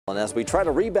And as we try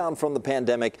to rebound from the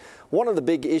pandemic, one of the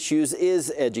big issues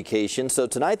is education. So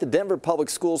tonight, the Denver Public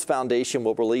Schools Foundation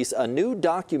will release a new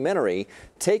documentary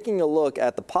taking a look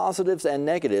at the positives and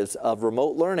negatives of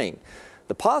remote learning.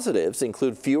 The positives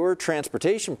include fewer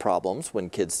transportation problems when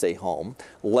kids stay home,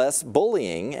 less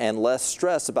bullying, and less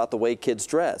stress about the way kids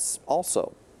dress.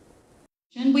 Also,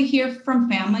 and we hear from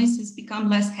families it's become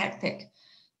less hectic.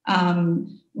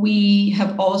 We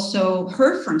have also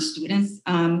heard from students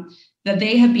that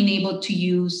they have been able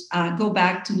to go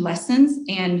back to lessons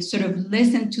and sort of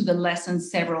listen to the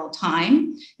lessons several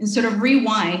times and sort of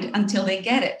rewind until they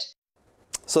get it.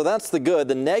 So that's the good.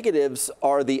 The negatives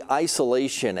are the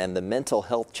isolation and the mental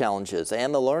health challenges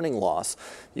and the learning loss.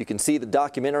 You can see the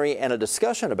documentary and a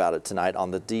discussion about it tonight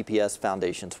on the DPS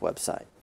Foundation's website.